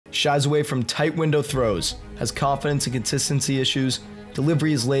shies away from tight window throws, has confidence and consistency issues,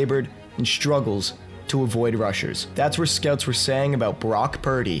 delivery is labored, and struggles to avoid rushers. That's what scouts were saying about Brock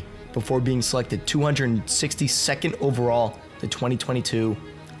Purdy before being selected 262nd overall the 2022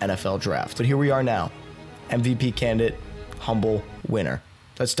 NFL Draft. But here we are now, MVP candidate, humble winner.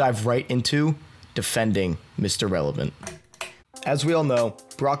 Let's dive right into defending Mr. Relevant. As we all know,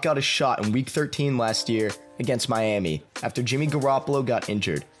 Brock got a shot in Week 13 last year against Miami after Jimmy Garoppolo got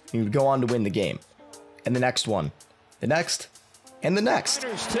injured, and he would go on to win the game. And the next one, the next, and the next.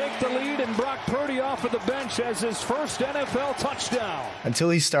 Take the lead, and Brock Purdy off of the bench as his first NFL touchdown.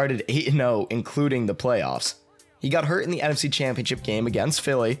 Until he started 8-0, including the playoffs. He got hurt in the NFC Championship game against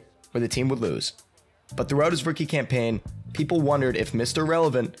Philly, where the team would lose. But throughout his rookie campaign, people wondered if Mr.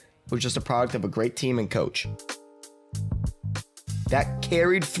 Relevant was just a product of a great team and coach. That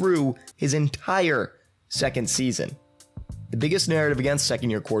carried through his entire second season. The biggest narrative against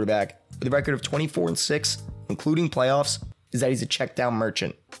second-year quarterback, with a record of 24-6, including playoffs, is that he's a check-down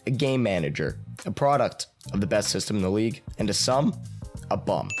merchant, a game manager, a product of the best system in the league, and to some, a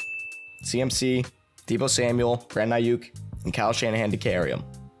bum. CMC, Deebo Samuel, Brandon Ayuk, and Kyle Shanahan to carry him.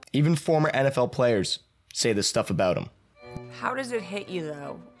 Even former NFL players say this stuff about him. How does it hit you,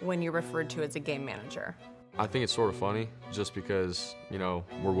 though, when you're referred to as a game manager? I think it's sort of funny, just because,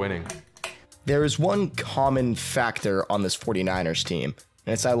 we're winning. There is one common factor on this 49ers team,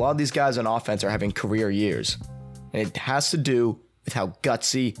 and it's that a lot of these guys on offense are having career years. And it has to do with how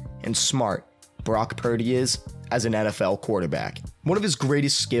gutsy and smart Brock Purdy is as an NFL quarterback. One of his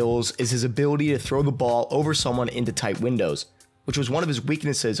greatest skills is his ability to throw the ball over someone into tight windows, which was one of his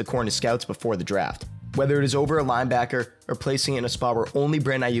weaknesses according to scouts before the draft. Whether it is over a linebacker or placing it in a spot where only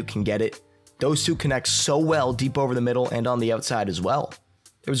Brandon Ayuk can get it, those two connect so well deep over the middle and on the outside as well.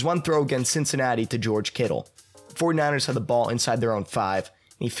 There was one throw against Cincinnati to George Kittle. The 49ers had the ball inside their own 5, and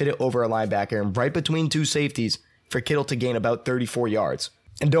he fit it over a linebacker and right between two safeties for Kittle to gain about 34 yards.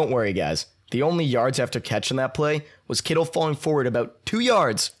 And don't worry guys, the only yards after catch on that play was Kittle falling forward about 2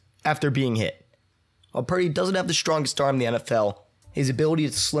 yards after being hit. While Purdy doesn't have the strongest arm in the NFL, his ability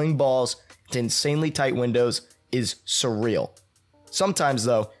to sling balls to insanely tight windows is surreal. Sometimes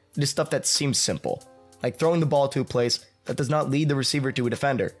though, it is stuff that seems simple, like throwing the ball to a place that does not lead the receiver to a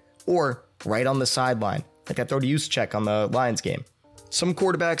defender, or right on the sideline, like that throw to Juszczyk on the Lions game. Some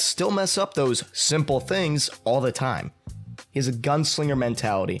quarterbacks still mess up those simple things all the time. He has a gunslinger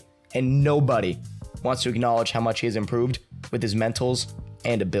mentality, and nobody wants to acknowledge how much he has improved with his mentals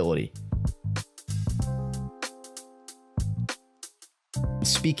and ability.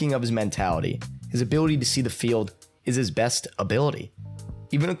 Speaking of his mentality, his ability to see the field is his best ability.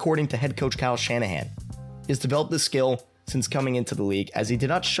 Even according to head coach Kyle Shanahan, he has developed this skill since coming into the league, as he did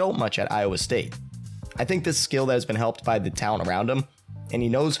not show much at Iowa State. I think this skill that has been helped by the talent around him, and he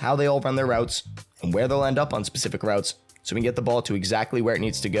knows how they all run their routes and where they'll end up on specific routes, so he can get the ball to exactly where it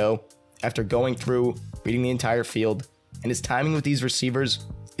needs to go after going through, reading the entire field, and his timing with these receivers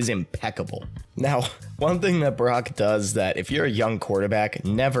is impeccable. Now, one thing that Brock does that if you're a young quarterback,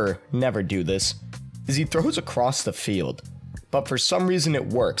 never do this, is he throws across the field. But for some reason it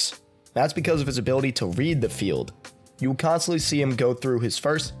works. That's because of his ability to read the field. You will constantly see him go through his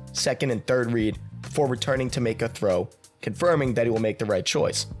first, second, and third read before returning to make a throw, confirming that he will make the right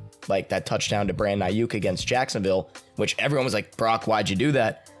choice. Like that touchdown to Brandon Ayuk against Jacksonville, which everyone was like, Brock, why'd you do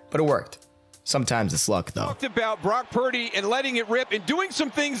that? But it worked. Sometimes it's luck, though. Talked about Brock Purdy and letting it rip and doing some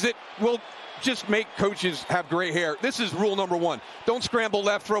things that will just make coaches have gray hair. This is rule number 1. Don't scramble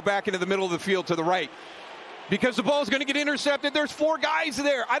left, throw back into the middle of the field to the right, because the ball is going to get intercepted. There's 4 guys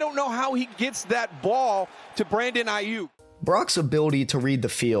there. I don't know how he gets that ball to Brandon Ayuk. Brock's ability to read the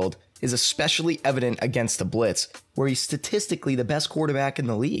field is especially evident against the blitz, where he's statistically the best quarterback in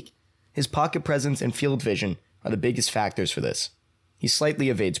the league. His pocket presence and field vision are the biggest factors for this. He slightly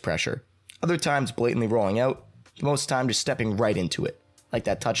evades pressure, other times blatantly rolling out, most time just stepping right into it, like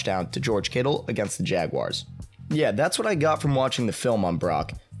that touchdown to George Kittle against the Jaguars. Yeah, that's what I got from watching the film on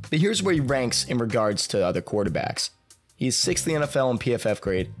Brock, but here's where he ranks in regards to other quarterbacks. He is 6th in the NFL in PFF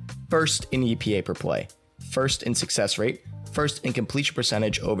grade, 1st in EPA per play, 1st in success rate, 1st in completion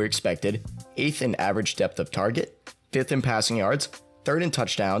percentage over expected, 8th in average depth of target, 5th in passing yards, 3rd in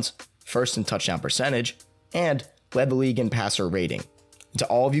touchdowns, 1st in touchdown percentage, and led the league in passer rating. And to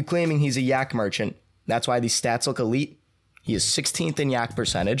all of you claiming he's a yak merchant, that's why these stats look elite, he is 16th in yak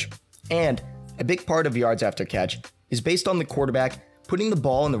percentage, and a big part of yards after catch is based on the quarterback putting the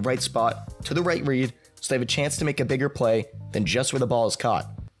ball in the right spot to the right read so they have a chance to make a bigger play than just where the ball is caught.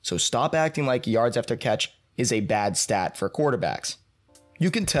 So stop acting like yards after catch is a bad stat for quarterbacks.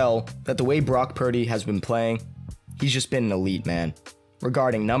 You can tell that the way Brock Purdy has been playing, he's just been an elite man.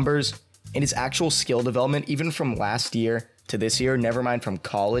 regarding numbers and his actual skill development, even from last year to this year, never mind from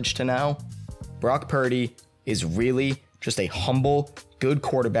college to now, Brock Purdy is really just a humble, good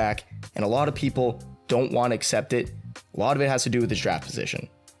quarterback, and a lot of people don't want to accept it. A lot of it has to do with his draft position.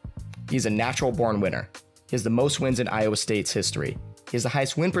 He's a natural-born winner. He has the most wins in Iowa State's history. He has the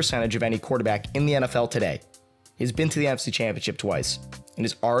highest win percentage of any quarterback in the NFL today. He's been to the NFC Championship twice and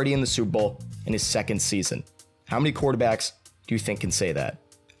is already in the Super Bowl in his second season. How many quarterbacks do you think can say that?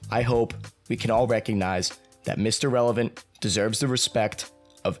 I hope we can all recognize that Mr. Relevant deserves the respect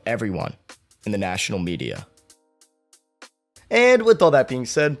of everyone in the national media. And with all that being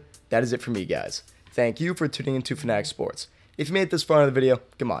said, that is it for me, guys. Thank you for tuning into Fanatic Sports. If you made it this far in the video,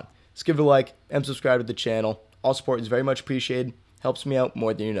 come on, just give it a like and subscribe to the channel. All support is very much appreciated. Helps me out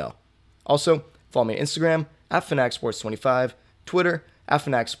more than you know. Also, follow me on Instagram at FanaticSports25, Twitter at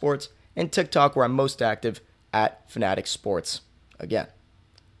Fanatic Sports, and TikTok where I'm most active at Fanatic Sports. Again,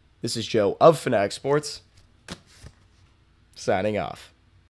 this is Joe of Fanatic Sports, signing off.